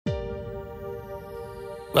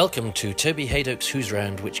Welcome to Toby Hadoke's Who's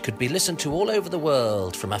Round, which could be listened to all over the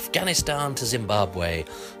world, from Afghanistan to Zimbabwe,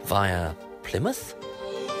 via Plymouth?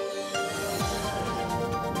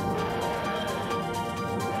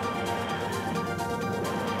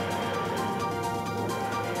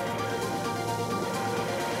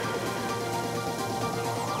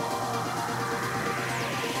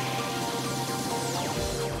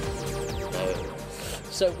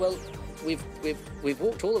 So, well, we've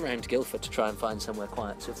walked all around Guildford to try and find somewhere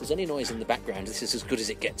quiet. So if there's any noise in the background, this is as good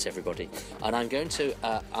as it gets, everybody. And I'm going to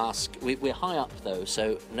ask... We're high up, though,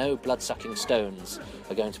 so no blood-sucking stones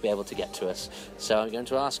are going to be able to get to us. So I'm going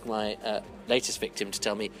to ask my latest victim to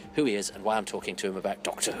tell me who he is and why I'm talking to him about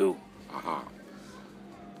Doctor Who. Aha.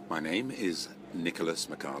 My name is Nicholas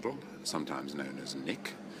McArdle, sometimes known as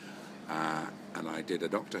Nick. And I did a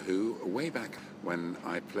Doctor Who way back when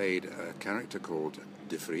I played a character called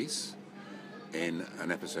De Vries in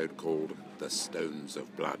an episode called The Stones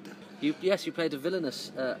of Blood. You played a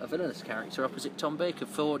villainous character opposite Tom Baker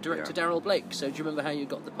for director Darrell Blake. So do you remember how you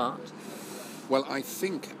got the part? Well, I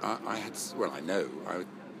think I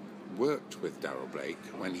worked with Darrell Blake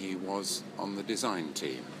when he was on the design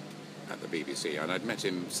team at the BBC, and I'd met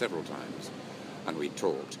him several times, and we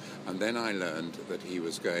talked. And then I learned that he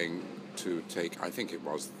was going to take, I think it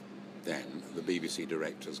was then, the BBC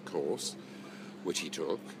director's course, which he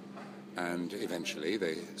took, and eventually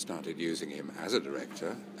they started using him as a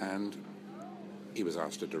director, and he was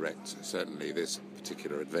asked to direct certainly this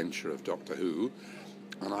particular adventure of Doctor Who,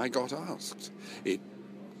 and I got asked. It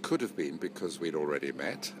could have been because we'd already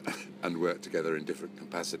met and worked together in different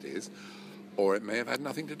capacities, or it may have had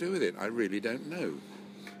nothing to do with it. I really don't know.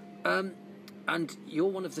 And you're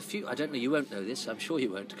one of the few, I don't know, you won't know this, I'm sure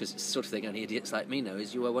you won't, because it's the sort of thing only idiots like me know,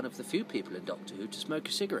 is you are one of the few people in Doctor Who to smoke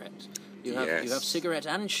a cigarette. You have cigarette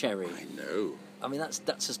and sherry. I know. I mean,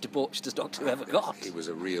 that's as debauched as Doctor Who ever got. He was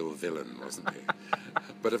a real villain, wasn't he?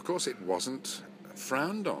 But of course it wasn't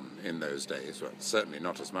frowned on in those days, well, certainly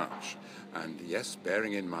not as much. And yes,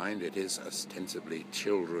 bearing in mind it is ostensibly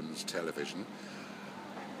children's television,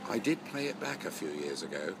 I did play it back a few years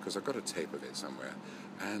ago, because I've got a tape of it somewhere,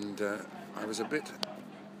 and I was a bit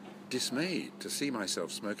dismayed to see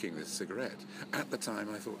myself smoking this cigarette. At the time,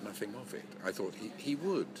 I thought nothing of it. I thought he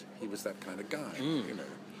would. He was that kind of guy, you know.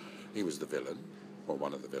 He was the villain, or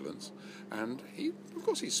one of the villains, and of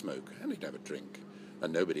course he'd smoke, and he'd have a drink,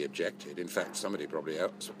 and nobody objected. In fact, somebody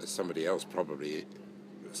else probably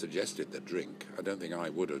suggested the drink. I don't think I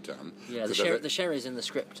would have done. Yeah, the sherry's in the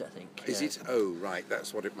script, I think. Is it? Oh, right,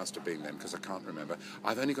 that's what it must have been then, because I can't remember.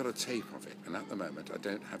 I've only got a tape of it, and at the moment I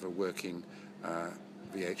don't have a working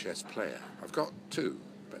VHS player. I've got two,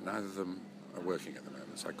 but neither of them are working at the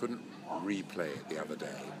moment, so I couldn't replay it the other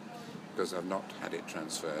day, because I've not had it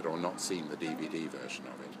transferred or not seen the DVD version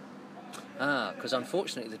of it. Because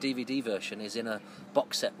unfortunately the DVD version is in a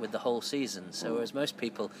box set with the whole season, so whereas most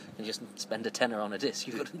people can just spend a tenner on a disc,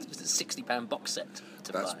 you've got a £60 box set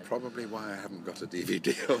to buy. That's probably why I haven't got a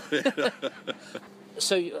DVD of it.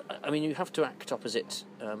 So, you have to act opposite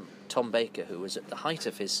Tom Baker, who was at the height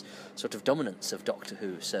of his sort of dominance of Doctor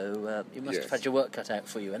Who, so you must have had your work cut out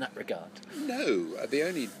for you in that regard. No, the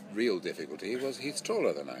only real difficulty was he's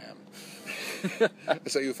taller than I am.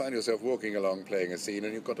 So you find yourself walking along playing a scene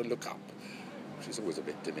and you've got to look up, which is always a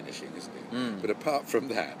bit diminishing, isn't it? But apart from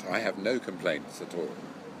that, I have no complaints at all.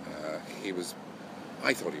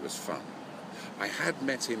 I thought he was fun. I had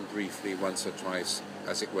met him briefly once or twice,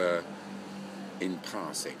 as it were, in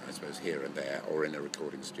passing, I suppose, here and there, or in a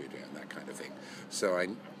recording studio and that kind of thing. So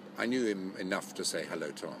I knew him enough to say, "Hello,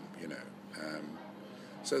 Tom," you know.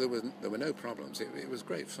 So there were no problems. It was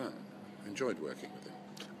great fun. I enjoyed working with him.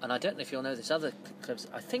 And I don't know if you'll know this other clips.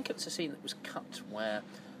 I think it's a scene that was cut where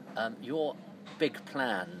your big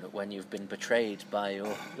plan, when you've been betrayed by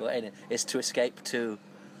your enemy, is to escape to...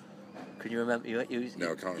 Can you remember? No, I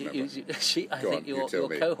can't remember. I think your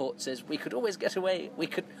cohort says we could always get away. We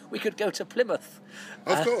could go to Plymouth.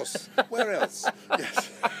 Of course. Where else?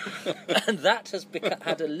 Yes. And that has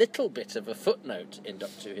had a little bit of a footnote in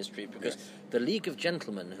Doctor Who history, because the League of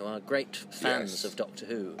Gentlemen, who are great fans of Doctor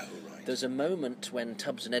Who, there's a moment when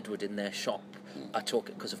Tubbs and Edward in their shop are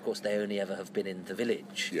talking, because of course they only ever have been in the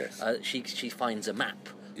village. Yes. She finds a map.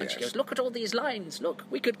 And she goes, "Look at all these lines. Look,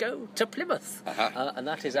 we could go to Plymouth." And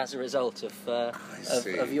that is as a result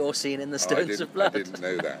of your scene in The Stones of Blood. I didn't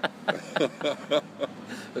know that.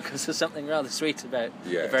 Because there's something rather sweet about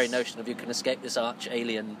the very notion of you can escape this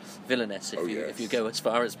arch-alien villainess if you go as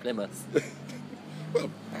far as Plymouth. Well,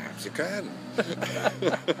 perhaps you can.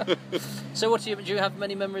 So do you have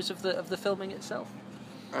many memories of the filming itself?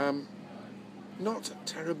 Not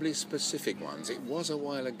terribly specific ones. It was a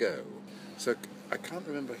while ago. So I can't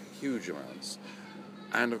remember huge amounts.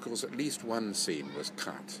 And, of course, at least one scene was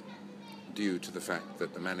cut due to the fact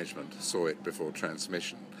that the management saw it before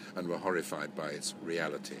transmission and were horrified by its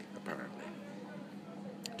reality, apparently.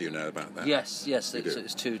 Do you know about that? Yes, it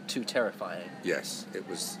was too terrifying. Yes, it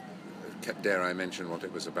was. Dare I mention what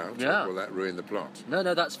it was about? Yeah. Or will that ruin the plot? No,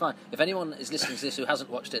 that's fine. If anyone is listening to this who hasn't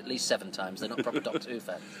watched it at least 7 times, they're not proper Doctor Who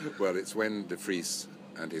fans. Well, it's when De Vries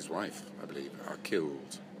and his wife, I believe, are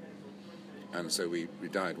killed. And so we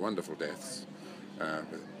died wonderful deaths,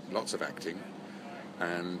 with lots of acting.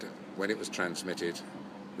 And when it was transmitted,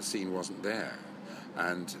 the scene wasn't there.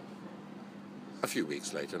 And a few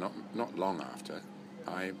weeks later, not long after,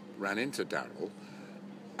 I ran into Darryl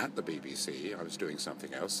at the BBC. I was doing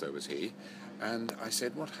something else, so was he. And I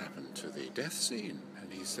said, what happened to the death scene?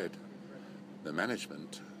 And he said, the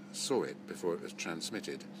management saw it before it was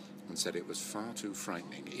transmitted and said it was far too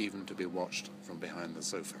frightening even to be watched from behind the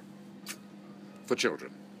sofa. For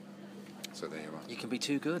children. So there you are. You can be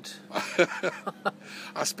too good.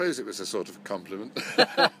 I suppose it was a sort of compliment.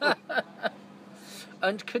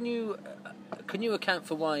 And can you account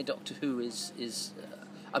for why Doctor Who is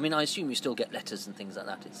I mean, I assume you still get letters and things like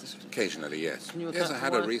that. It's sort of, occasionally, yes. Yes, I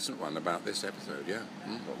had a recent one about this episode, yeah.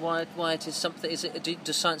 Why it is something?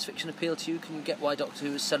 Does science fiction appeal to you? Can you get why Doctor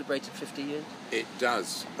Who has celebrated 50 years? It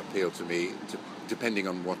does appeal to me, depending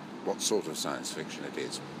on what sort of science fiction it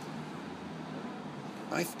is.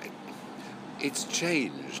 I think it's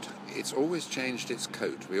changed. It's always changed its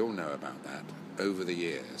coat. We all know about that over the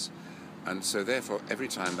years. And so therefore, every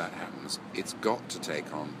time that happens, it's got to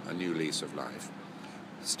take on a new lease of life.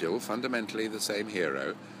 Still fundamentally the same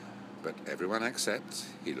hero, but everyone accepts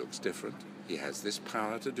he looks different. He has this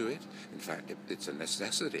power to do it. In fact, it's a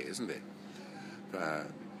necessity, isn't it?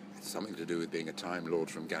 It's something to do with being a Time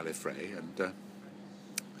Lord from Gallifrey,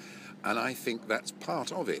 and I think that's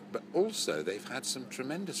part of it. But also, they've had some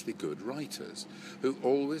tremendously good writers who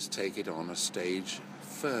always take it on a stage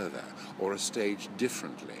further or a stage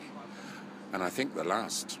differently. And I think the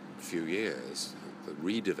last few years, the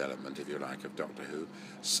redevelopment, if you like, of Doctor Who,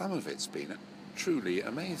 some of it's been truly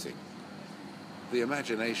amazing. The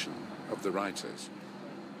imagination of the writers,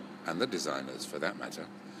 and the designers for that matter,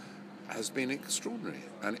 has been extraordinary.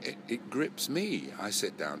 And it grips me. I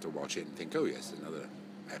sit down to watch it and think, oh yes, another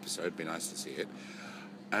episode, be nice to see it.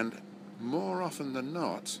 And more often than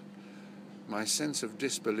not, my sense of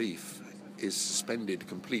disbelief is suspended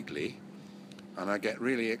completely, and I get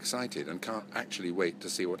really excited and can't actually wait to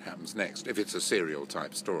see what happens next. If it's a serial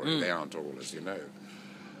type story, they aren't all, as you know.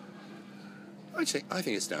 I think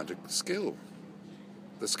it's down to skill,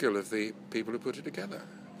 the skill of the people who put it together,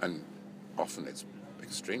 and often it's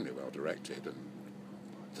extremely well directed, and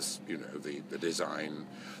just, the design,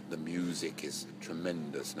 the music is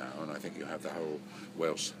tremendous now, and I think you have the whole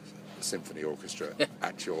Welsh Symphony Orchestra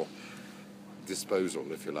at your disposal,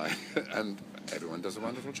 if you like, and everyone does a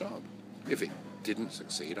wonderful job. If it didn't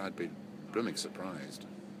succeed, I'd be blooming surprised.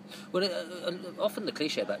 Well, often the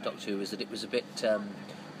cliche about Doctor Who is that it was a bit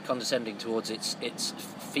condescending towards its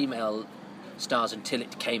female stars until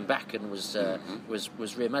it came back and was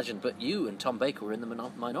reimagined. But you and Tom Baker were in the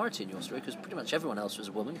minority in your story, because pretty much everyone else was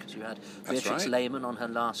a woman, because you had Beatrix Lehman on her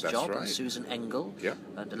last job, and Susan Engel,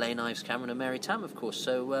 and Elaine Ives Cameron and Mary Tam, of course.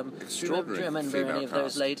 So do you remember any of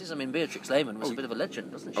those ladies? I mean, Beatrix Lehman was a bit of a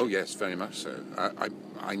legend, wasn't she? Oh yes, very much so.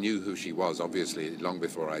 I knew who she was, obviously, long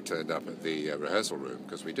before I turned up at the rehearsal room,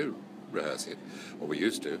 because we do rehearse it, or we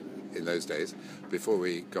used to in those days, before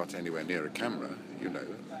we got anywhere near a camera,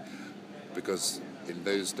 because in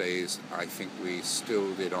those days I think we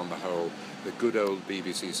still did, on the whole, the good old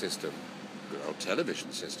BBC system, good old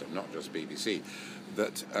television system, not just BBC,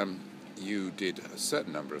 that you did a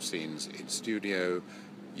certain number of scenes in studio,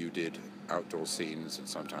 you did outdoor scenes and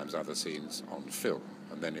sometimes other scenes on film,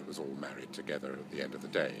 and then it was all married together at the end of the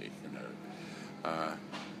day, I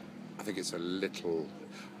think it's a little,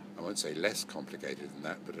 I won't say less complicated than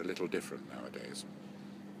that, but a little different nowadays.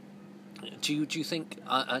 Do you think,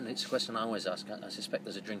 and it's a question I always ask, I suspect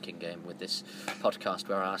there's a drinking game with this podcast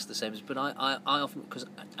where I ask the same, but I often, because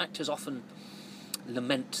actors often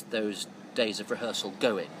lament those days of rehearsal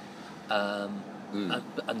going, and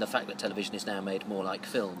the fact that television is now made more like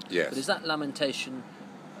film. Yes. But is that lamentation,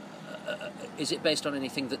 is it based on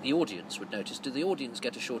anything that the audience would notice? Do the audience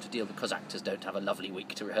get a shorter deal because actors don't have a lovely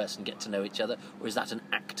week to rehearse and get to know each other, or is that an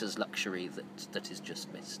actor's luxury that is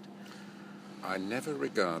just missed? I never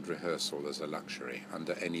regard rehearsal as a luxury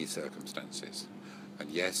under any circumstances.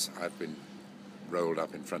 And yes, I've been rolled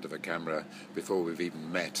up in front of a camera before we've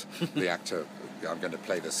even met the actor I'm going to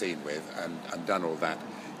play the scene with, and done all that.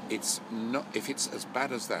 It's not, if it's as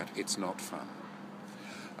bad as that, it's not fun.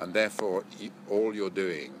 and therefore all you're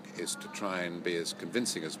doing is to try and be as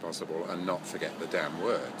convincing as possible and not forget the damn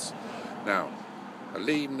words. Now,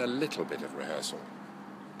 even a little bit of rehearsal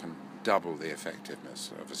can double the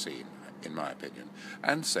effectiveness of a scene, in my opinion,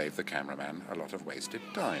 and save the cameraman a lot of wasted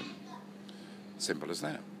time. Simple as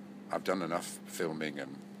that. I've done enough filming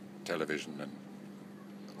and television and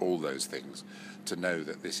all those things to know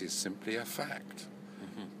that this is simply a fact.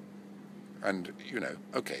 Mm-hmm. And,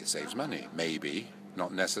 okay, it saves money. Maybe,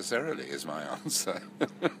 not necessarily, is my answer.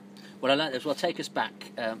 Well, I like this. Well, take us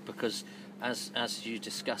back, because as you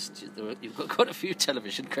discussed, you've got quite a few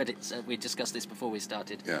television credits. We discussed this before we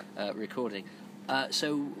started recording.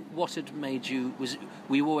 So what had made you...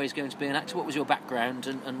 Were you always going to be an actor? What was your background,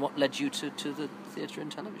 and what led you to the theatre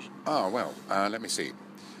and television? Oh, well, let me see.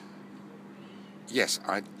 Yes,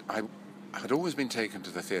 I had always been taken to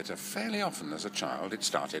the theatre fairly often as a child. It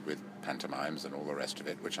started with pantomimes and all the rest of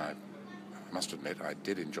it, which I must admit I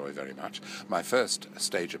did enjoy very much. My first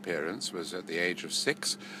stage appearance was at the age of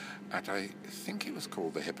 6 at, I think it was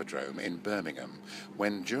called the Hippodrome in Birmingham,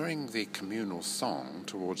 when during the communal song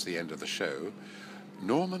towards the end of the show,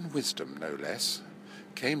 Norman Wisdom, no less,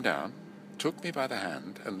 came down, took me by the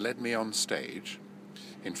hand and led me on stage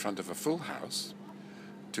in front of a full house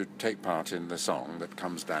to take part in the song that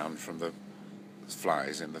comes down from the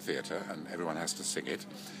flies in the theatre, and everyone has to sing it.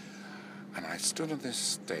 And I stood on this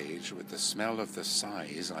stage with the smell of the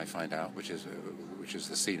sighs, I find out, which is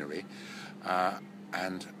the scenery,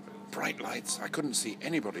 and bright lights. I couldn't see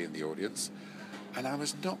anybody in the audience, and I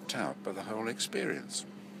was knocked out by the whole experience.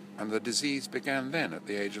 And the disease began then at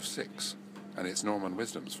the age of 6, and it's Norman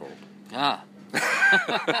Wisdom's fault. Ah.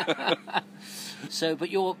 So, but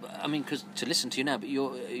because to listen to you now, but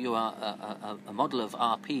you are a model of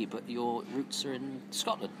RP, but your roots are in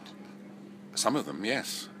Scotland. Some of them,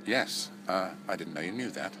 yes. I didn't know you knew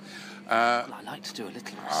that. Well, I like to do a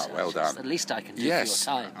little research. Well done. It's the least I can do yes,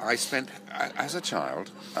 for your time. I spent, as a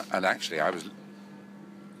child, and actually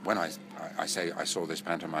when I say I saw this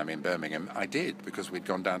pantomime in Birmingham, I did, because we'd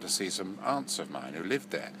gone down to see some aunts of mine who lived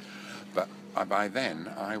there. But by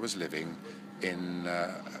then, I was living in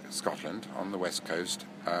Scotland, on the west coast,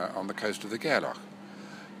 on the coast of the Gairloch,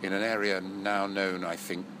 in an area now known, I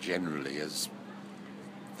think, generally as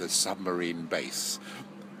the submarine base.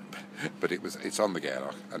 But it's on the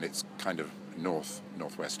Gairloch, and it's kind of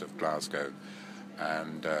northwest of Glasgow,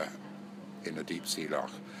 and in a deep sea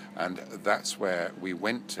loch. And that's where we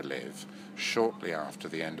went to live shortly after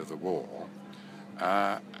the end of the war,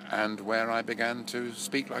 and where I began to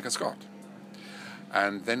speak like a Scot.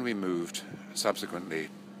 And then we moved subsequently,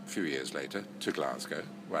 a few years later, to Glasgow,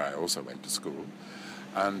 where I also went to school.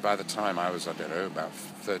 And by the time I was, about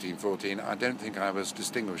 13, 14, I don't think I was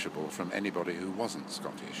distinguishable from anybody who wasn't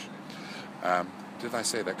Scottish. Did I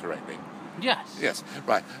say that correctly? Yes. Yes,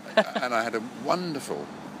 right. And I had a wonderful,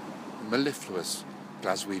 mellifluous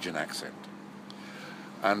Glaswegian accent.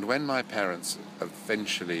 And when my parents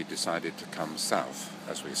eventually decided to come south,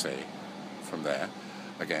 as we say, from there,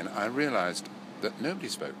 again, I realised that nobody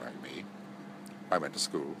spoke like me. I went to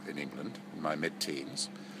school in England in my mid-teens,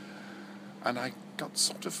 and I got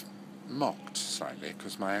sort of mocked slightly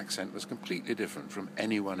because my accent was completely different from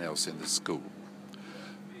anyone else in the school.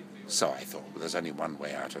 So I thought, well, there's only one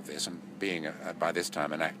way out of this, and being, by this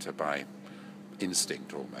time, an actor by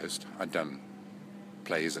instinct almost, I'd done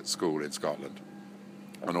plays at school in Scotland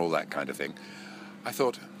and all that kind of thing, I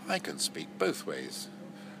thought, I can speak both ways.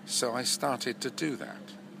 So I started to do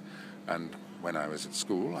that. And when I was at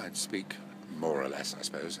school, I'd speak more or less, I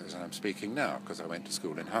suppose, as I'm speaking now, because I went to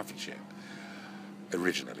school in Hertfordshire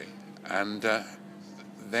originally. And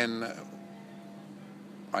then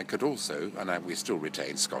I could also, and we still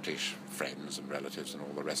retain Scottish friends and relatives and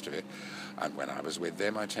all the rest of it, and when I was with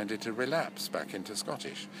them I tended to relapse back into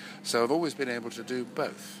Scottish. So I've always been able to do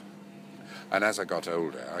both. And as I got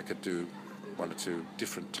older, I could do one or two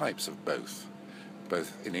different types of both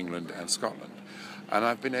in England and Scotland. And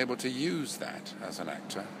I've been able to use that as an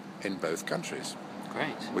actor in both countries.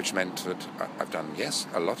 Great. Which meant that I've done, yes,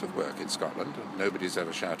 a lot of work in Scotland. Nobody's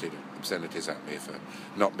ever shouted obscenities at me for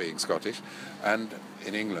not being Scottish. And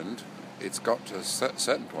in England, it's got to a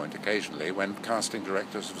certain point occasionally when casting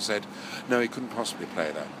directors have said, no, he couldn't possibly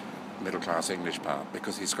play that middle-class English part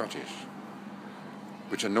because he's Scottish.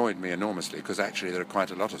 Which annoyed me enormously, because actually there are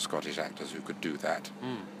quite a lot of Scottish actors who could do that.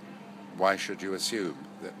 Mm. Why should you assume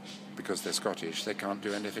that because they're Scottish they can't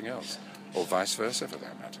do anything else? Or vice versa, for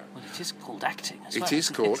that matter. Well, it is called acting as well. It is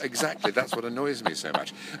called, exactly. That's what annoys me so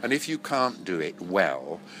much. And if you can't do it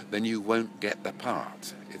well, then you won't get the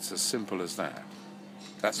part. It's as simple as that.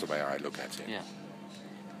 That's the way I look at it. Yeah.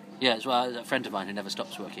 Yes, well, a friend of mine who never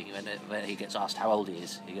stops working, when he gets asked how old he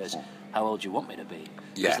is, he goes, "How old do you want me to be?"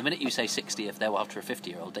 Because the minute you say 60, if they're after a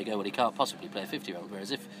 50-year-old, they go, "Well, he can't possibly play a 50-year-old."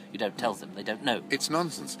 Whereas if you don't tell them, they don't know. It's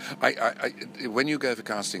nonsense. When you go for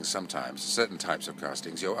castings sometimes, certain types of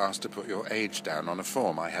castings, you're asked to put your age down on a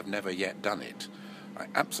form. I have never yet done it. I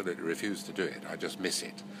absolutely refuse to do it. I just miss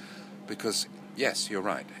it. Because, yes, you're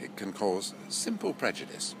right, it can cause simple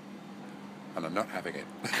prejudice. And I'm not having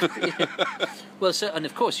it. Well, so, and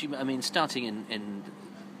of course, starting in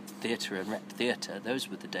theatre and rep theatre, those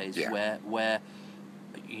were the days where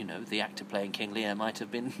the actor playing King Lear might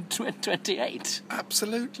have been 28.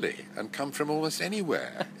 Absolutely, and come from almost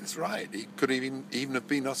anywhere. It's right. He could even have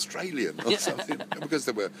been Australian or something, because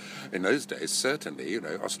there were, in those days, certainly,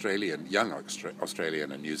 young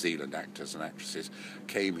Australian and New Zealand actors and actresses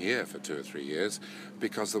came here for 2 or 3 years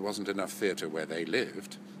because there wasn't enough theatre where they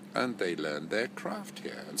lived. And they learned their craft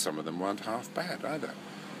here, and some of them weren't half bad either.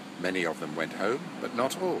 Many of them went home, but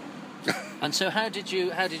not all. And so, how did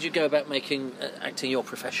you go about making acting your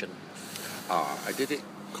profession? I did it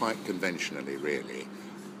quite conventionally, really.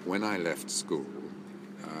 When I left school,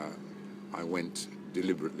 I went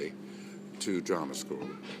deliberately to drama school.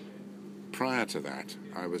 Prior to that,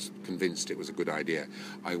 I was convinced it was a good idea.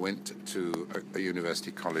 I went to a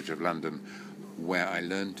University College of London, where I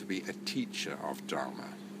learned to be a teacher of drama.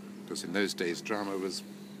 Because in those days, drama was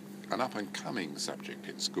an up-and-coming subject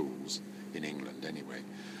in schools, in England anyway.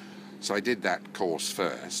 So I did that course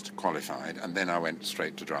first, qualified, and then I went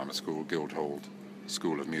straight to drama school, Guildhall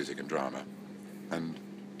School of Music and Drama, and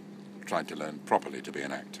tried to learn properly to be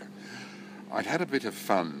an actor. I'd had a bit of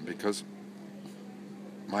fun because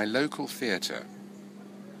my local theatre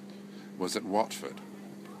was at Watford,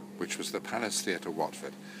 which was the Palace Theatre,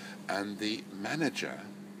 Watford, and the manager,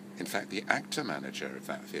 in fact, the actor manager of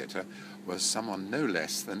that theatre, was someone no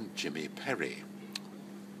less than Jimmy Perry,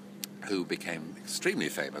 who became extremely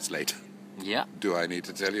famous later. Yeah. Do I need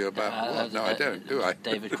to tell you about what? No, I don't, do I?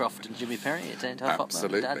 David Croft and Jimmy Perry at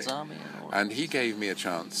Absolutely. Dad's Army. And he gave me a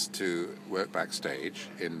chance to work backstage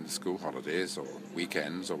in school holidays or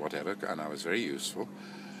weekends or whatever, and I was very useful.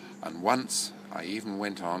 And once I even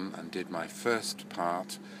went on and did my first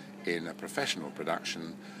part in a professional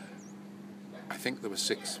production. I think there were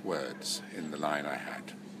 6 words in the line I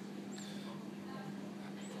had.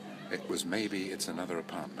 It was "Maybe it's another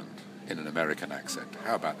apartment," in an American accent.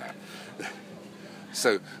 How about that?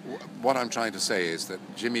 So what I'm trying to say is that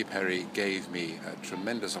Jimmy Perry gave me a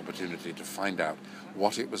tremendous opportunity to find out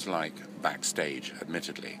what it was like backstage,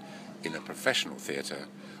 admittedly, in a professional theatre,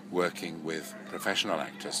 working with professional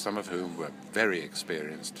actors, some of whom were very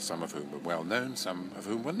experienced, some of whom were well known, some of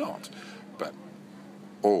whom were not, but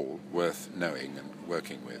all worth knowing and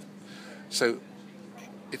working with. So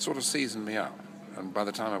it sort of seasoned me up, and by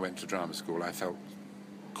the time I went to drama school I felt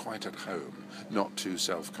quite at home, not too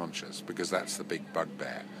self-conscious, because that's the big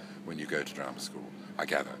bugbear when you go to drama school, I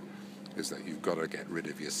gather, is that you've got to get rid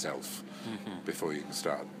of yourself before you can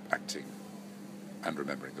start acting and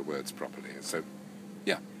remembering the words properly. So,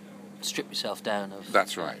 yeah. Strip yourself down of...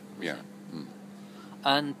 That's right, yeah.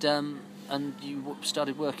 And you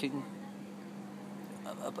started working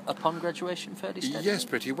upon graduation fairly steadily? Yes,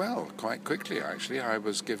 pretty well, quite quickly actually. I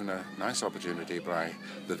was given a nice opportunity by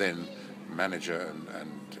the then manager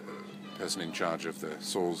and person in charge of the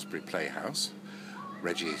Salisbury Playhouse,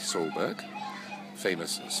 Reggie Saulberg,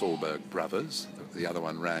 famous Saulberg brothers. The other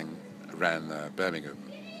one ran the Birmingham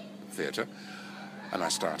Theatre, and I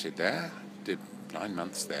started there, did 9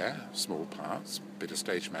 months there, small parts, bit of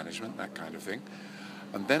stage management, that kind of thing.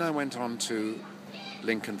 And then I went on to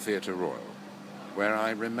Lincoln Theatre Royal, where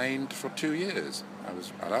I remained for 2 years. I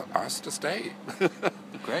was asked to stay.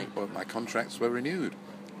 Great. Well, my contracts were renewed.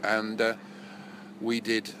 And we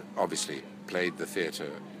obviously played the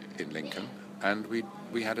theatre in Lincoln, and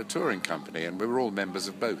we had a touring company, and we were all members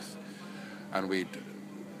of both. And we'd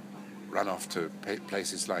run off to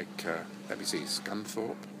places like,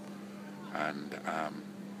 Scunthorpe and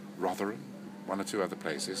Rotherham, 1 or 2 other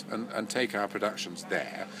places, and take our productions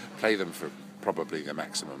there, play them for probably the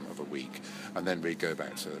maximum of a week, and then we'd go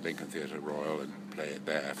back to the Lincoln Theatre Royal and play it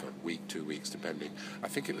there for a week, 2 weeks, depending. I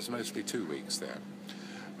think it was mostly 2 weeks there.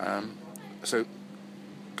 So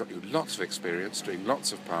got you lots of experience, doing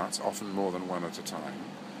lots of parts, often more than one at a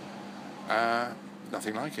time.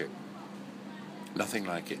 Nothing like it. Nothing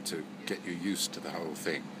like it to get you used to the whole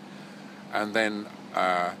thing. And then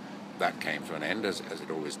that came to an end, as it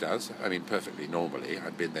always does. I mean, perfectly normally.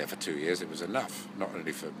 I'd been there for 2 years. It was enough, not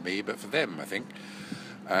only for me, but for them, I think.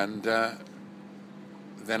 And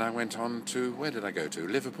then I went on to, where did I go to?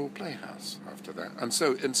 Liverpool Playhouse after that. And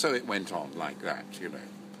so it went on like that, you know.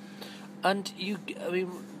 And you, I mean,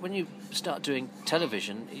 when you start doing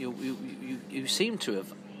television, you seem to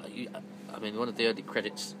have. I mean, one of the early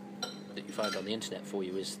credits that you find on the internet for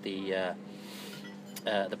you is the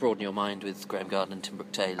Broaden Your Mind with Graham Garden and Tim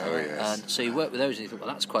Brooke Taylor. Oh, yes. And so you work with those, and you thought, well,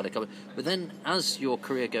 that's quite a common. But then, as your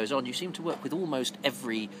career goes on, you seem to work with almost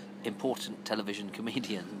every important television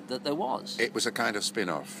comedian that there was. It was a kind of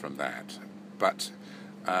spin-off from that, but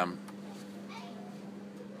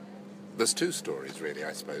there's two stories really,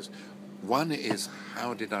 I suppose. One is,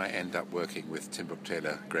 how did I end up working with Tim Brooke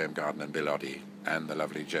Taylor, Graham Garden and Bill Oddie and the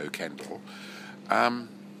lovely Joe Kendall?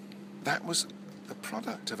 That was the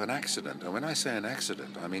product of an accident, and when I say an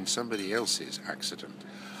accident, I mean somebody else's accident.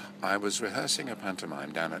 I was rehearsing a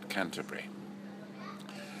pantomime down at Canterbury,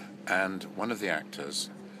 and one of the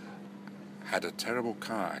actors had a terrible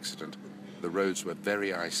car accident. The roads were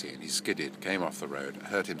very icy, and he skidded, came off the road,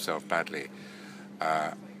 hurt himself badly,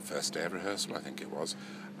 first day of rehearsal, I think it was,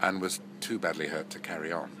 and was too badly hurt to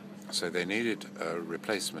carry on. So they needed a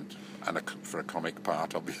replacement, and for a comic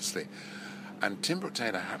part, obviously. And Tim Brooke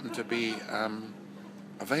Taylor happened to be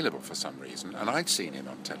available for some reason, and I'd seen him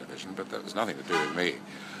on television, but that was nothing to do with me.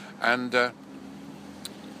 And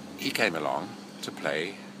he came along to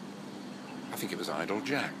play, I think it was Idle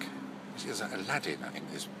Jack. It was Aladdin, I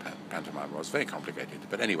think this pantomime was. Very complicated.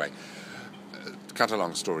 But anyway, to cut a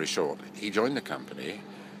long story short, he joined the company.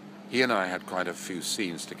 He and I had quite a few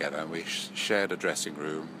scenes together, and we shared a dressing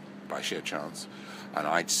room by sheer chance. And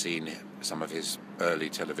I'd seen some of his early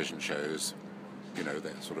television shows, you know,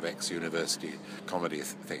 the sort of ex-university comedy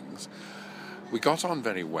things. We got on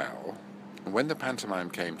very well. And when the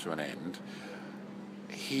pantomime came to an end,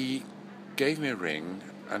 he gave me a ring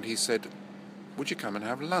and he said, "Would you come and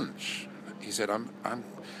have lunch?" He said, I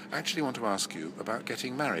actually want to ask you about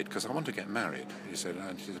getting married, because I want to get married. He said,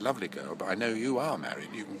 and she's a lovely girl, but I know you are married.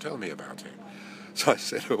 You can tell me about it. So I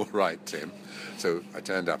said, all right, Tim. So I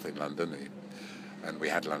turned up in London, and we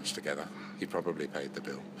had lunch together. He probably paid the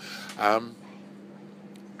bill. And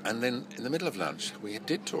then in the middle of lunch, we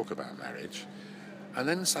did talk about marriage. And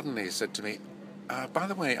then suddenly he said to me, by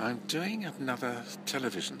the way, I'm doing another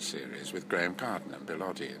television series with Graham Garden and Bill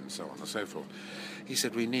Oddie and so on and so forth. He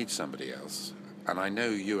said, we need somebody else. And I know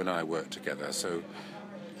you and I work together, so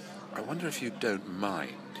I wonder if you don't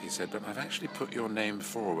mind. He said, but I've actually put your name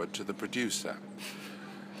forward to the producer.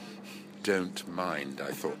 Don't mind,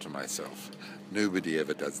 I thought to myself. Nobody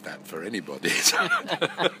ever does that for anybody.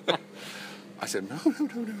 I said, no,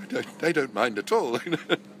 they don't mind at all.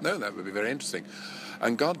 No, that would be very interesting.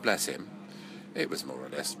 And God bless him, it was more or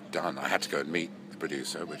less done. I had to go and meet the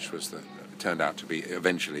producer, which was turned out to be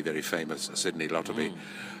eventually very famous Sidney Lotterby.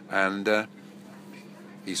 And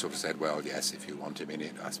he sort of said, well, yes, if you want him in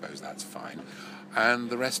it, I suppose that's fine.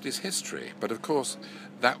 And the rest is history. But of course,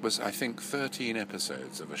 that was, I think, 13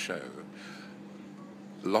 episodes of a show,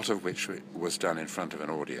 a lot of which was done in front of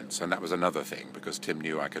an audience. And that was another thing, because Tim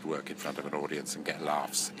knew I could work in front of an audience and get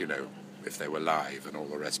laughs, you know, if they were live and all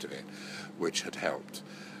the rest of it, which had helped,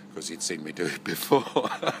 because he'd seen me do it before.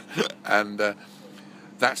 And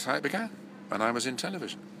that's how it began. And I was in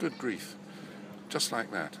television. Good grief. Just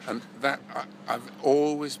like that. And that I've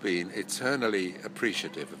always been eternally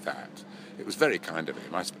appreciative of that. It was very kind of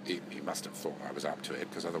him. He must have thought I was up to it,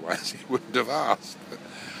 because otherwise he wouldn't have asked.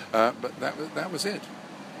 But that was it.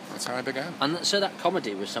 That's how I began. And so that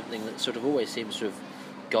comedy was something that sort of always seems to have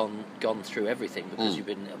gone through everything, because you've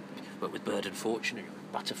been worked with Bird and Fortune, and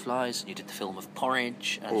Butterflies, and you did the film of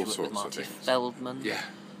Porridge, and all you worked with Marty Feldman. Yeah,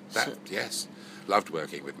 yes, loved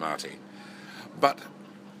working with Marty. But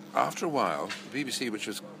after a while, the BBC, which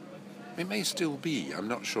was, it may still be, I'm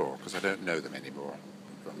not sure, because I don't know them anymore,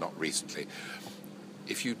 well, not recently.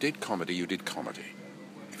 If you did comedy, you did comedy.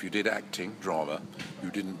 If you did acting, drama, you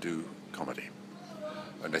didn't do comedy,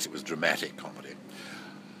 unless it was dramatic comedy.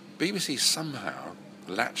 BBC somehow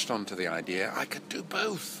latched onto the idea I could do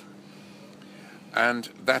both. And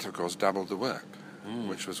that, of course, doubled the work,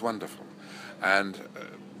 which was wonderful. And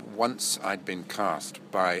once I'd been cast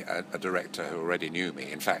by a director who already knew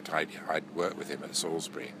me. In fact, I'd worked with him at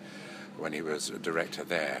Salisbury when he was a director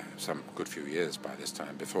there, some good few years by this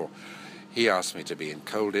time before. He asked me to be in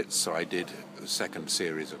Colditz, so I did the second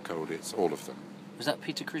series of Colditz, all of them. Was that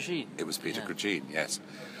Peter Cregeen? It was Peter Cregeen, yes.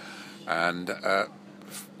 And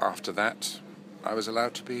after that, I was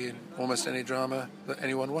allowed to be in almost any drama that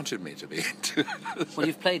anyone wanted me to be in.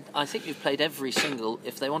 Well, I think you've played every single,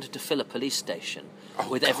 if they wanted to fill a police station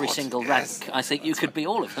with every single yes. rank, I think you could be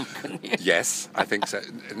all of them, couldn't you? Yes, I think so.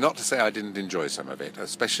 Not to say I didn't enjoy some of it,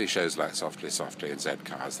 especially shows like Softly Softly and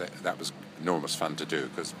Z-Cars. That was enormous fun to do,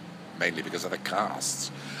 mainly because of the casts.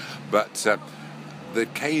 But there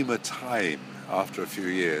came a time, after a few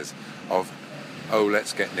years of, oh,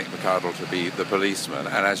 let's get Nick McArdle to be the policeman,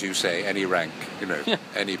 and as you say, any rank,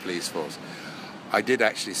 any police force. I did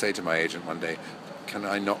actually say to my agent one day, can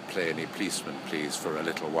I not play any policeman, please, for a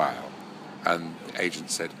little while? And the agent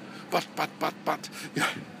said, but,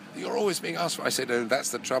 you're always being asked for. I said, oh, that's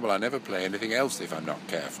the trouble. I never play anything else if I'm not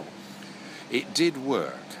careful. It did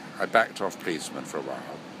work. I backed off policeman for a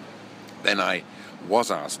while. Then I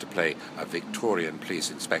was asked to play a Victorian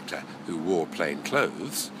police inspector who wore plain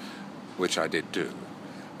clothes, which I did do.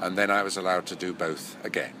 And then I was allowed to do both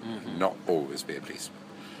again, not always be a policeman.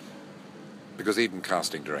 Because even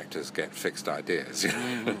casting directors get fixed ideas,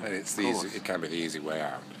 and it can be the easy way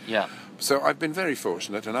out. Yeah. So I've been very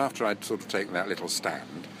fortunate, and after I'd sort of taken that little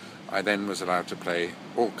stand, I then was allowed to play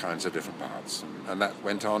all kinds of different parts, and that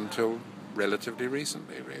went on till relatively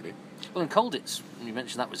recently, really. Well, and Colditz, you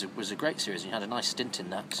mentioned that was a great series. You had a nice stint in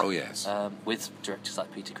that. Oh, yes. With directors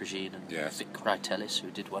like Peter Krajine and Vic Wright-Ellis, who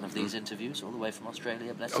did one of these interviews all the way from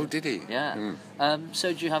Australia. Bless him. Oh, did he? Yeah.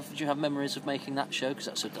 So do you have memories of making that show?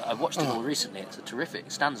 Because I watched it all recently. It's a terrific.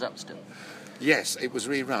 It stands up still. Yes, it was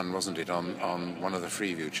rerun, wasn't it, on one of the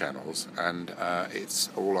Freeview channels, and it's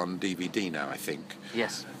all on DVD now, I think.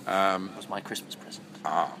 Yes. It was my Christmas present.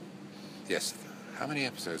 Yes. How many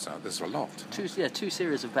episodes are there? There's a lot. Two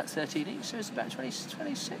series of about 13 each. So it's about 26.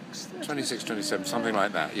 26, 27, something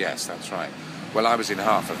like that. Yes, that's right. Well, I was in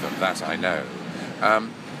half of them, that I know.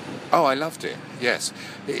 I loved it, yes.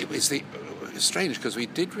 It's strange, because we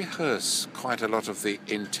did rehearse quite a lot of the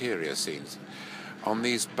interior scenes on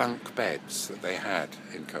these bunk beds that they had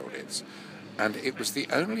in Colditz. And it was the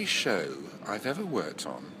only show I've ever worked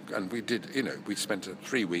on. And we did, we spent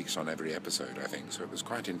 3 weeks on every episode, I think, so it was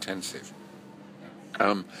quite intensive.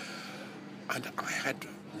 And I had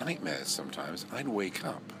nightmares sometimes. I'd wake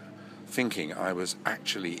up thinking I was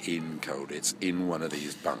actually in Colditz, in one of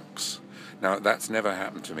these bunks. Now, that's never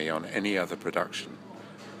happened to me on any other production.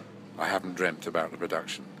 I haven't dreamt about the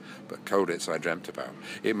production, but Colditz I dreamt about.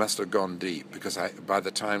 It must have gone deep, because by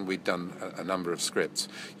the time we'd done a number of scripts,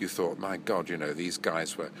 you thought, my God, these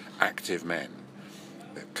guys were active men.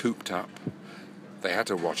 They're cooped up. They had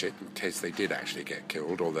to watch it in case they did actually get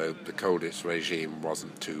killed, although the Colditz regime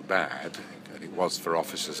wasn't too bad. It was for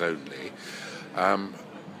officers only.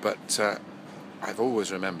 But I've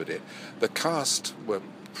always remembered it. The cast were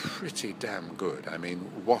pretty damn good. I mean,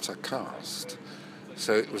 what a cast.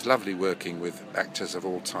 So it was lovely working with actors of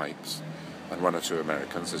all types, and one or two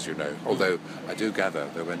Americans, as you know. Although I do gather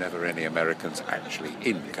there were never any Americans actually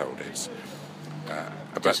in Colditz.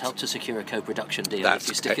 It does help to secure a co-production deal if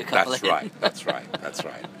you stick a couple in. That's right.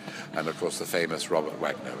 And of course the famous Robert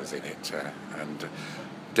Wagner was in it, and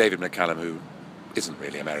David McCallum, who isn't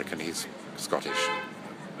really American, he's Scottish.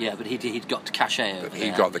 Yeah, but he'd got cachet over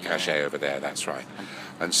there. He got the cachet over there, that's right.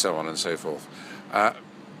 And so on and so forth.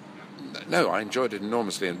 No, I enjoyed it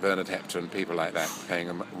enormously, and Bernard Hepton and people like that playing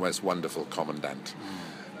a most wonderful commandant.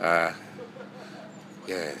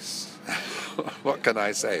 Yes. What can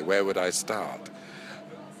I say? Where would I start?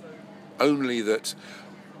 Only that,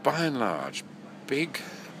 by and large, big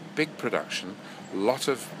production, lot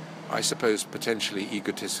of, I suppose, potentially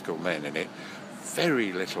egotistical men in it,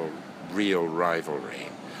 very little real rivalry,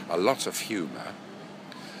 a lot of humour.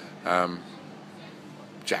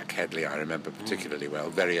 Jack Hedley, I remember particularly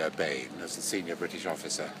well, very urbane as the senior British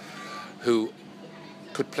officer, who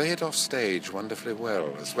could play it off stage wonderfully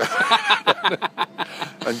well as well.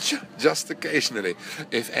 And just occasionally,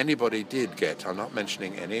 if anybody did get, I'm not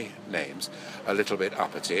mentioning any names, a little bit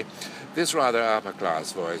uppity, this rather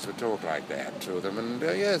upper-class voice would talk like that to them, and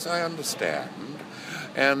yes, I understand.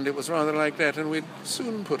 And it was rather like that, and we'd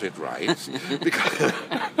soon put it right. Because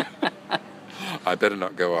I better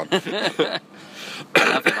not go on.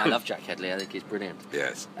 I love him. I love Jack Hedley. I think he's brilliant.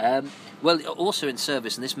 Yes. Well, also in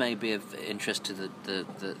service, and this may be of interest to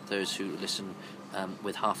those who listen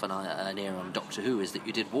with half an ear on Doctor Who, is that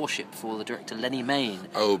you did Warship for the director Lenny Mayne,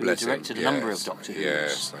 who directed a number of Doctor Who's.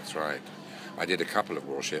 Yes, that's right. I did a couple of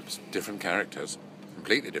Warships, different characters,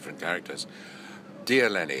 completely different characters. Dear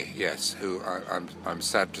Lenny, yes, who I'm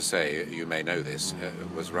sad to say, you may know this,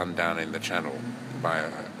 was run down in the Channel by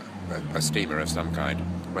a steamer of some kind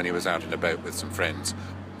when he was out in a boat with some friends,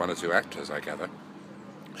 one or two actors, I gather.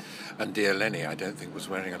 And dear Lenny, I don't think, was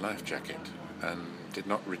wearing a life jacket and did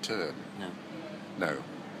not return. No,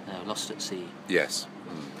 lost at sea. Yes,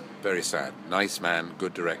 very sad. Nice man,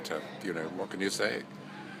 good director. What can you say?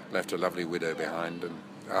 Left a lovely widow behind, and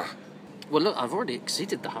Well, look, I've already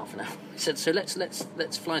exceeded the half an hour. So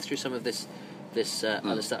let's fly through some of this this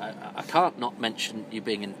other stuff. I can't not mention you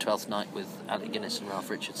being in Twelfth Night with Alec Guinness and Ralph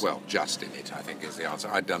Richardson. Well, just in it, I think, is the answer.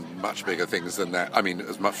 I'd done much bigger things than that. I mean,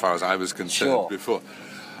 as far as I was concerned Sure. before.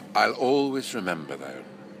 I'll always remember,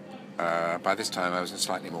 though, by this time I was a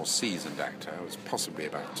slightly more seasoned actor. I was possibly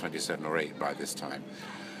about 27 or 8 by this time.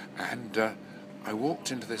 And I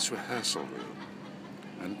walked into this rehearsal room,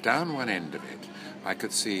 and down one end of it I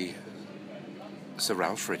could see Sir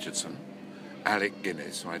Ralph Richardson, Alec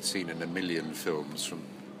Guinness, who I'd seen in a million films from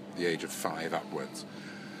the age of 5 upwards,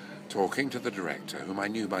 talking to the director, whom I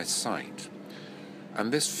knew by sight.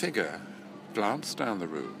 And this figure glanced down the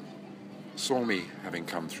room, saw me having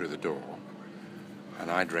come through the door,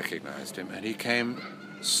 and I'd recognised him, and he came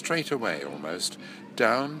straight away almost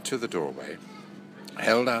down to the doorway,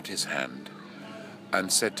 held out his hand,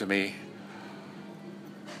 and said to me,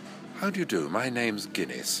 "How do you do? My name's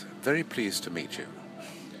Guinness. Very pleased to meet you."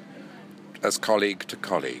 As colleague to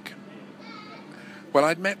colleague. Well,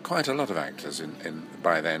 I'd met quite a lot of actors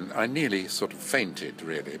by then. I nearly sort of fainted,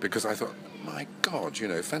 really, because I thought, my God,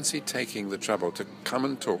 fancy taking the trouble to come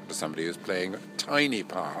and talk to somebody who's playing a tiny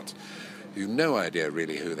part. You've no idea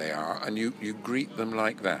really who they are, and you greet them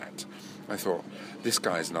like that. I thought, this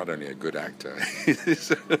guy's not only a good actor,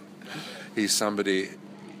 he's somebody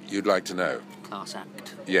you'd like to know. Class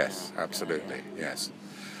act. Yes, absolutely, yes.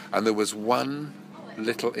 And there was one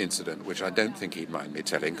little incident which I don't think he'd mind me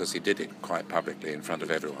telling, because he did it quite publicly in front of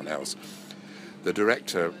everyone else. The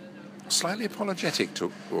director, slightly apologetic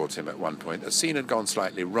towards him at one point, a scene had gone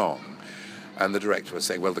slightly wrong, and the director was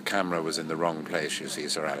saying, well, the camera was in the wrong place, you see,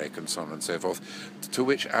 Sir Alec, and so on and so forth, to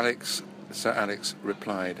which Sir Alex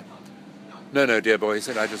replied, no, dear boy, he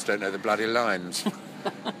said, I just don't know the bloody lines.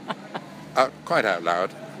 Quite out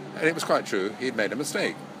loud, and it was quite true. He'd made a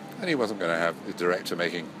mistake, and he wasn't going to have the director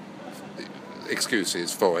making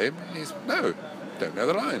excuses for him. He's, no, don't know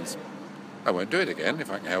the lines. I won't do it again if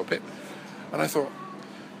I can help it. And I thought,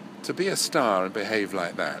 to be a star and behave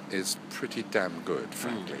like that is pretty damn good,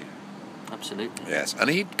 frankly. Absolutely. Yes, and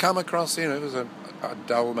he'd come across, it was a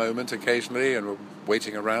dull moment occasionally, and we're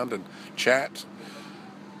waiting around and chat.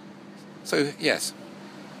 So, yes,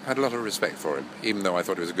 I had a lot of respect for him, even though I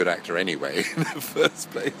thought he was a good actor anyway in the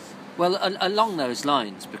first place. Well, along those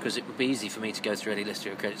lines, because it would be easy for me to go through any list of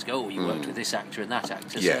your credits and go, you worked with this actor and that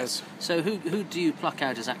actor. Yes. So who do you pluck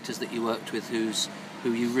out as actors that you worked with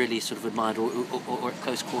who you really sort of admired or at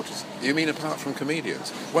close quarters? You mean apart from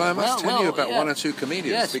comedians? Well, I must tell you about one or two comedians,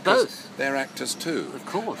 yes, because both. They're actors too. Of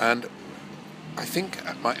course. And I think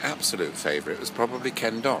my absolute favourite was probably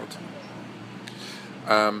Ken Dodd.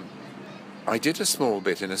 I did a small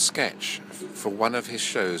bit in a sketch for one of his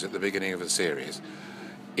shows at the beginning of a series.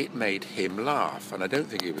 It made him laugh, and I don't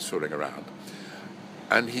think he was fooling around.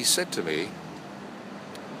 And he said to me,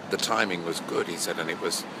 the timing was good, he said, and it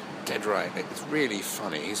was dead right. It was really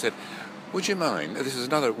funny. He said, would you mind, this is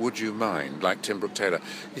another would you mind, like Tim Brooke Taylor.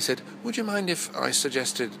 He said, would you mind if I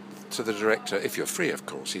suggested to the director, if you're free, of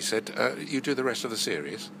course, he said, you do the rest of the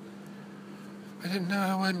series? I said, no,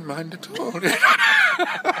 I wouldn't mind at all.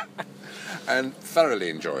 And thoroughly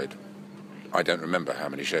enjoyed. I don't remember how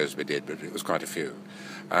many shows we did, but it was quite a few,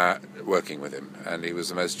 working with him. And he was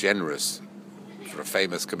the most generous, for a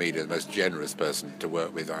famous comedian, the most generous person to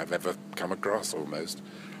work with I've ever come across, almost.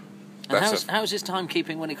 And how's his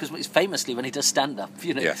timekeeping because famously when he does stand-up,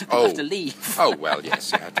 yes. You have to leave. Oh, well,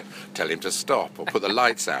 yes, you have to tell him to stop or put the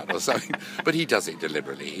lights out or something. But he does it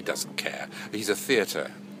deliberately. He doesn't care. He's a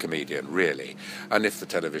theatre comedian, really. And if the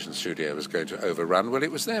television studio was going to overrun, well,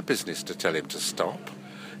 it was their business to tell him to stop.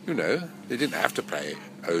 They didn't have to play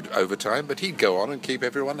overtime, but he'd go on and keep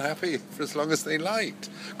everyone happy for as long as they liked,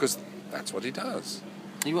 because that's what he does.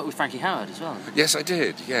 You worked with Frankie Howard as well? Yes, I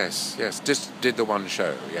did, yes. Just did the one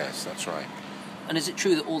show, yes, that's right. And is it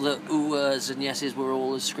true that all the oohs and yeses were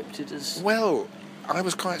all as scripted as... Well, I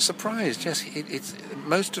was quite surprised, yes. It's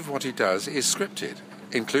most of what he does is scripted,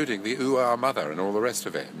 including the ooh-ah mother and all the rest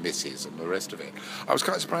of it, Mrs. and the rest of it. I was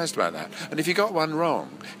quite surprised about that. And if he got one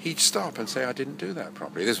wrong, he'd stop and say, I didn't do that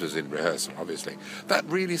properly. This was in rehearsal, obviously. That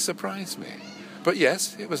really surprised me. But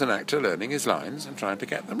yes, it was an actor learning his lines and trying to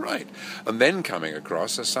get them right. And then coming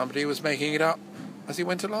across as somebody who was making it up as he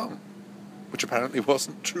went along, which apparently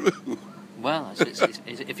wasn't true. Well,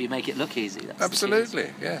 if you make it look easy, that's absolutely,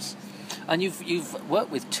 yes. And you've worked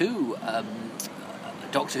with two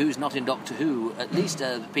Doctor Who's not in Doctor Who, at least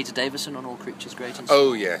Peter Davison on All Creatures Great and Small.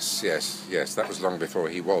 Oh, yes. That was long before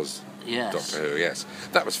he was Doctor Who, yes.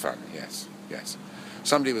 That was fun, yes.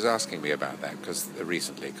 Somebody was asking me about that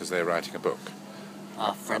recently, because they're writing a book.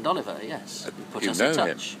 Our friend Oliver, yes. Put us in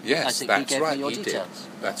touch. Him? Yes, I think that's he gave right. Me your he details.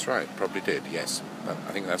 did. That's right. Probably did. Yes,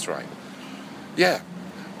 I think that's right. Yeah.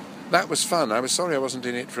 That was fun. I was sorry I wasn't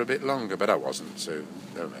in it for a bit longer, but I wasn't, so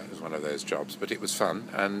it was one of those jobs. But it was fun,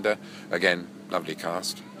 and again, lovely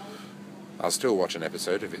cast. I'll still watch an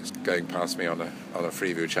episode if it's going past me on a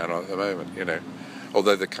Freeview channel at the moment, you know.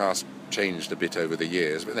 Although the cast changed a bit over the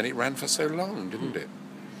years, but then it ran for so long, didn't it?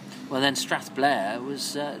 Well, then Strathblair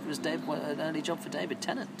was an early job for David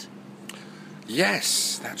Tennant.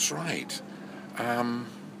 Yes, that's right.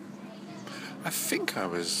 I think I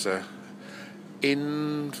was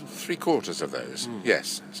in 3/4 of those.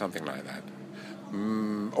 Yes, something like that.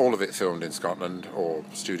 All of it filmed in Scotland or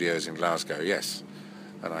studios in Glasgow, yes.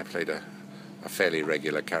 And I played a fairly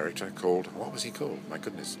regular character called... What was he called? My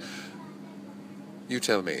goodness. You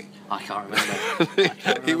tell me. I can't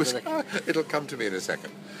remember. He was. It'll come to me in a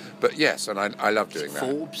second. But yes, and I love doing that.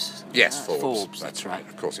 Forbes? Yes, Forbes. Forbes, That's right.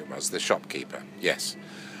 Of course it was. The shopkeeper. Yes,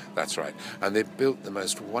 that's right. And they built the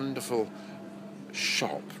most wonderful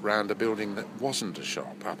shop round a building that wasn't a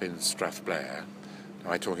shop up in Strathblair.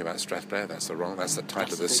 Am I talking about Strathblair? That's the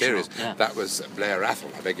title of the series. Shop, yeah. That was Blair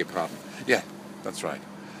Athol, I beg your pardon. Yeah, that's right.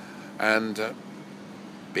 And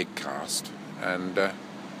big cast. And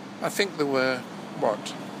I think there were,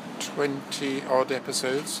 20-odd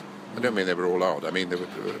episodes? I don't mean they were all odd. I mean there were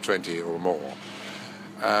 20 or more.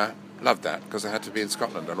 Loved that, because I had to be in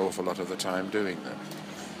Scotland an awful lot of the time doing them.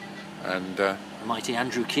 And Mighty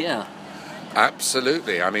Andrew Keir.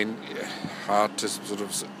 Absolutely. I mean, hard to sort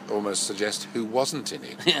of almost suggest who wasn't in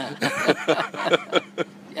it. Yeah.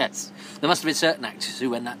 Yes. There must have been certain actors who,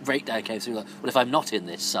 when that breakdown came through, like, well, if I'm not in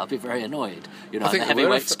this, I'll be very annoyed. You know, I'm a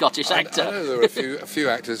heavyweight Scottish actor. I know there were a few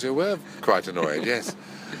actors who were quite annoyed, yes.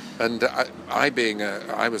 And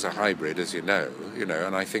I was a hybrid, as you know,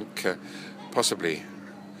 and I think possibly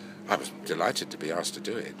I was delighted to be asked to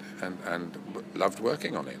do it and loved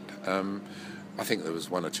working on it. I think there was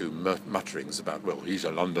one or two mutterings about, well, he's a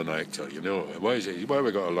London actor, why have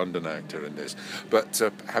we got a London actor in this? But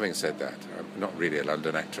having said that, I'm not really a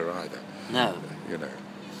London actor either. No.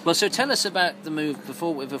 Well, so tell us about the move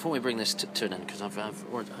before we bring this to an end, because I've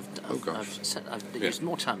used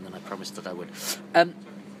more time than I promised that I would.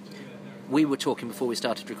 We were talking before we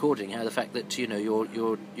started recording how the fact that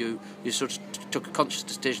you sort of took a conscious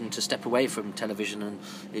decision to step away from television, and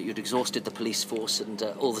you'd exhausted the police force and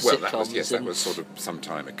all the sitcoms. That was sort of some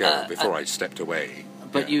time ago before I stepped away.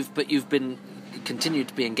 But yeah. You've been continued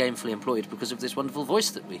to being gainfully employed because of this wonderful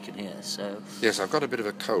voice that we can hear. So yes, I've got a bit of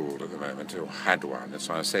a cold at the moment, or had one. That's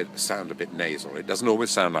why I sound a bit nasal. It doesn't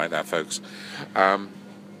always sound like that, folks.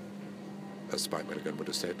 As Spike Milligan would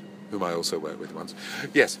have said, whom I also worked with once.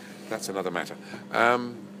 Yes, that's another matter.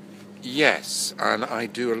 Yes, and I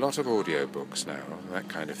do a lot of audiobooks now, that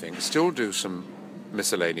kind of thing. Still do some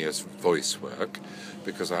miscellaneous voice work,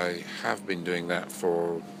 because I have been doing that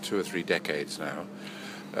for 2 or 3 decades now,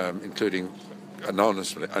 including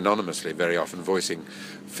anonymously very often voicing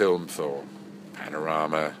film for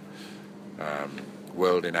Panorama,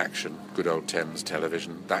 World in Action, Good Old Thames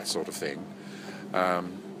Television, that sort of thing.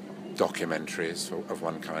 Documentaries of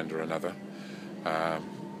one kind or another. I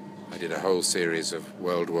did a whole series of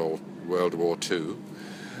World War II,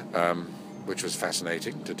 which was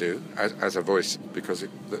fascinating to do as a voice, because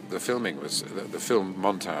the film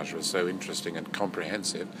montage was so interesting and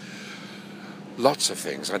comprehensive. Lots of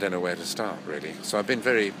things. I don't know where to start, really. So I've been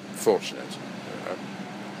very fortunate,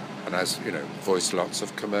 and as you know, voiced lots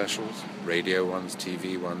of commercials, radio ones,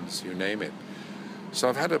 TV ones, you name it. So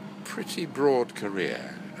I've had a pretty broad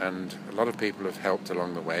career. And a lot of people have helped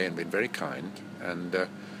along the way and been very kind and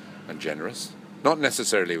generous. Not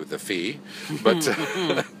necessarily with the fee, but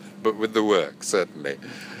but with the work, certainly.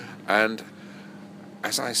 And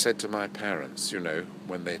as I said to my parents,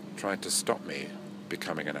 when they tried to stop me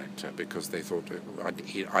becoming an actor, because they thought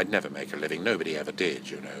I'd never make a living. Nobody ever did,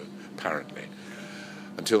 apparently.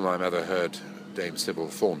 Until my mother heard Dame Sybil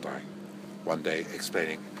Thorndike one day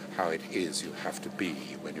explaining how it is you have to be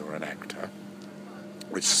when you're an actor,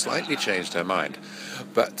 which slightly changed her mind.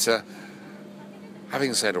 But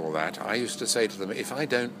having said all that, I used to say to them, if I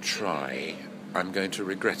don't try, I'm going to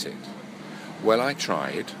regret it. Well, I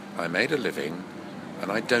tried, I made a living,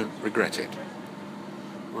 and I don't regret it.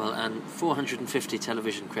 Well, and 450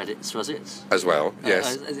 television credits, was it? As well,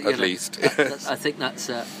 yes, at least. I think that's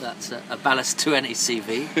a ballast to any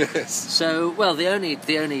CV. Yes. So, well, the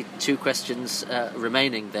only 2 questions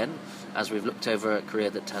remaining then, as we've looked over a career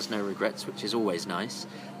that has no regrets, which is always nice,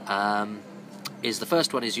 is the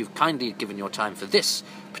first one is you've kindly given your time for this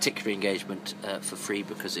particular engagement for free,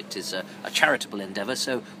 because it is a charitable endeavour.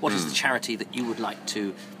 So what is the charity that you would like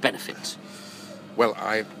to benefit? Well,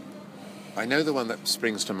 I know the one that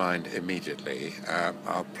springs to mind immediately.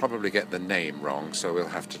 I'll probably get the name wrong, so we'll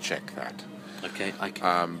have to check that. Okay, I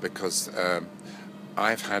can. Because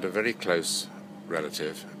I've had a very close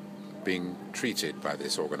relative being treated by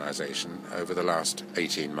this organisation over the last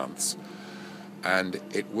 18 months. And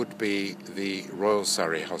it would be the Royal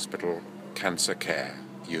Surrey Hospital Cancer Care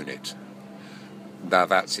Unit. Now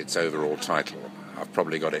that's its overall title. I've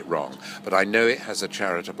probably got it wrong. But I know it has a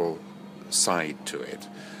charitable side to it.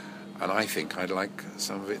 And I think I'd like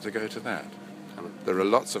some of it to go to that. There are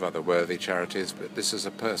lots of other worthy charities, but this is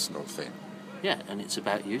a personal thing. Yeah, and it's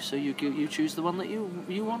about you, so you choose the one that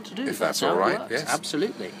you want to do. If that's all how it right, works. yes.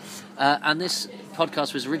 Absolutely. And this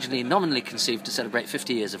podcast was originally nominally conceived to celebrate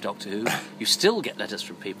 50 years of Doctor Who. You still get letters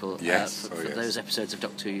from people yes. for those episodes of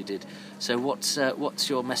Doctor Who you did. So what's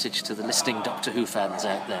your message to the listening Doctor Who fans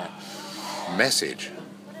out there? Message?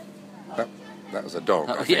 That was a dog,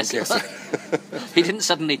 I think. Yes. He didn't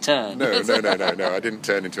suddenly turn. No, I didn't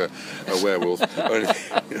turn into a werewolf or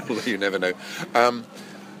anything, although you never know.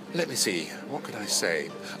 Let me see, what could I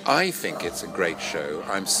say? I think it's a great show.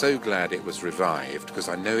 I'm so glad it was revived, because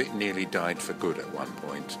I know it nearly died for good at one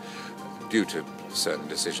point, due to certain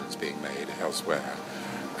decisions being made elsewhere.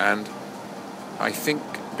 And I think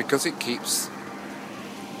because it keeps...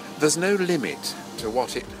 There's no limit to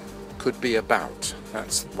what it could be about.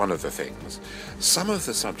 That's one of the things. Some of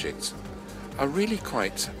the subjects are really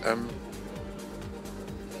quite...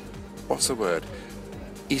 what's the word?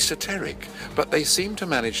 Esoteric, but they seem to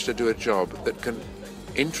manage to do a job that can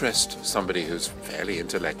interest somebody who's fairly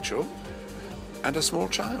intellectual and a small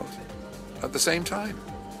child at the same time.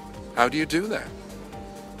 How do you do that?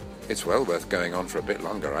 It's well worth going on for a bit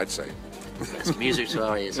longer, I'd say. That's music to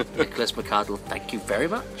our ears. Nicholas McArdle, thank you very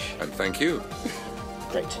much. And thank you.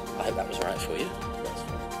 Great. I hope that was right for you.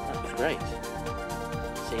 That was great.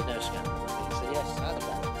 See, no scandal. So yes,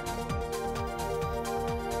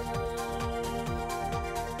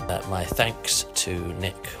 my thanks to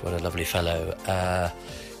Nick, what a lovely fellow.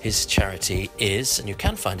 His charity is, and you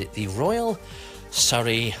can find it, the Royal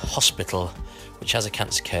Surrey Hospital, which has a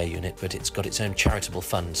cancer care unit, but it's got its own charitable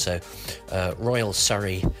fund. So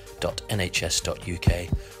royalsurrey.nhs.uk,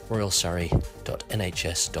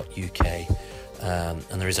 royalsurrey.nhs.uk.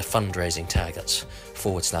 And there is a fundraising tag, that's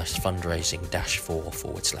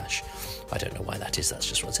 /fundraising-4// I don't know why that is, that's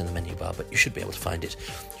just what's in the menu bar, but you should be able to find it.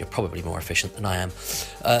 You're probably more efficient than I am.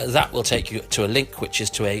 That will take you to a link, which is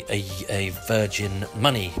to a Virgin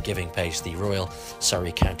Money giving page, the Royal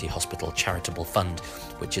Surrey County Hospital Charitable Fund,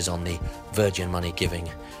 which is on the Virgin Money Giving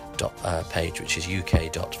page, which is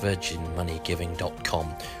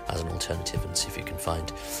uk.virginmoneygiving.com as an alternative, and see if you can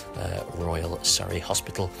find Royal Surrey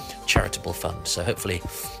Hospital Charitable Fund. So hopefully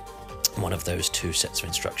one of those two sets of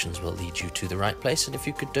instructions will lead you to the right place, and if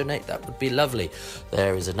you could donate, that would be lovely.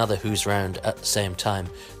 There is another Who's Round at the same time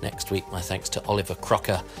next week. My thanks to Oliver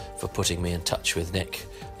Crocker for putting me in touch with Nick.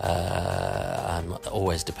 I'm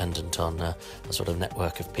always dependent on a sort of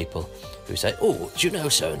network of people who say, oh, do you know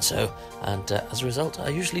so-and-so? And as a result, I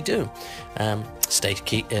usually do.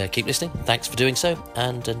 Keep listening. Thanks for doing so,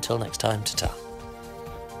 and until next time, ta-ta.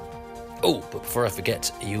 Oh, but before I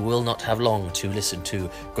forget, you will not have long to listen to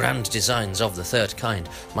Grand Designs of the Third Kind,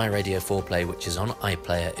 my Radio 4 play, which is on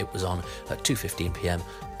iPlayer. It was on at 2:15 p.m.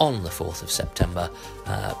 on the 4th of September.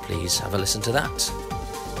 Please have a listen to that.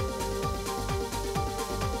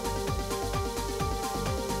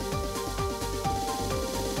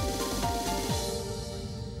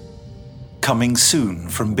 Coming soon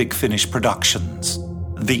from Big Finish Productions,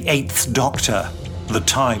 The Eighth Doctor, The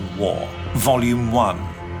Time War, Volume 1.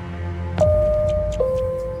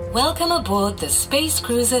 Welcome aboard the space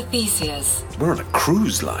cruiser Theseus. We're on a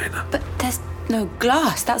cruise liner. But there's no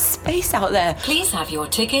glass. That's space out there. Please have your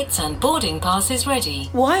tickets and boarding passes ready.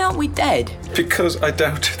 Why aren't we dead? Because I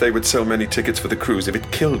doubt they would sell many tickets for the cruise if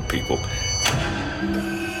it killed people.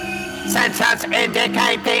 Sensors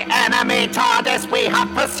indicate the enemy TARDIS we have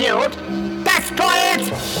pursued. Destroy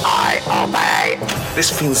it! I obey! This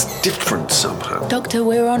feels different somehow. Doctor,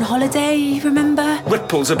 we're on holiday, remember?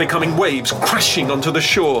 Ripples are becoming waves crashing onto the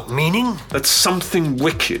shore. Meaning? That something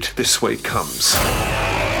wicked this way comes.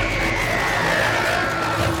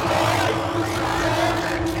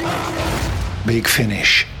 Big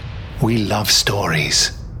Finish. We love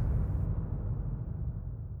stories.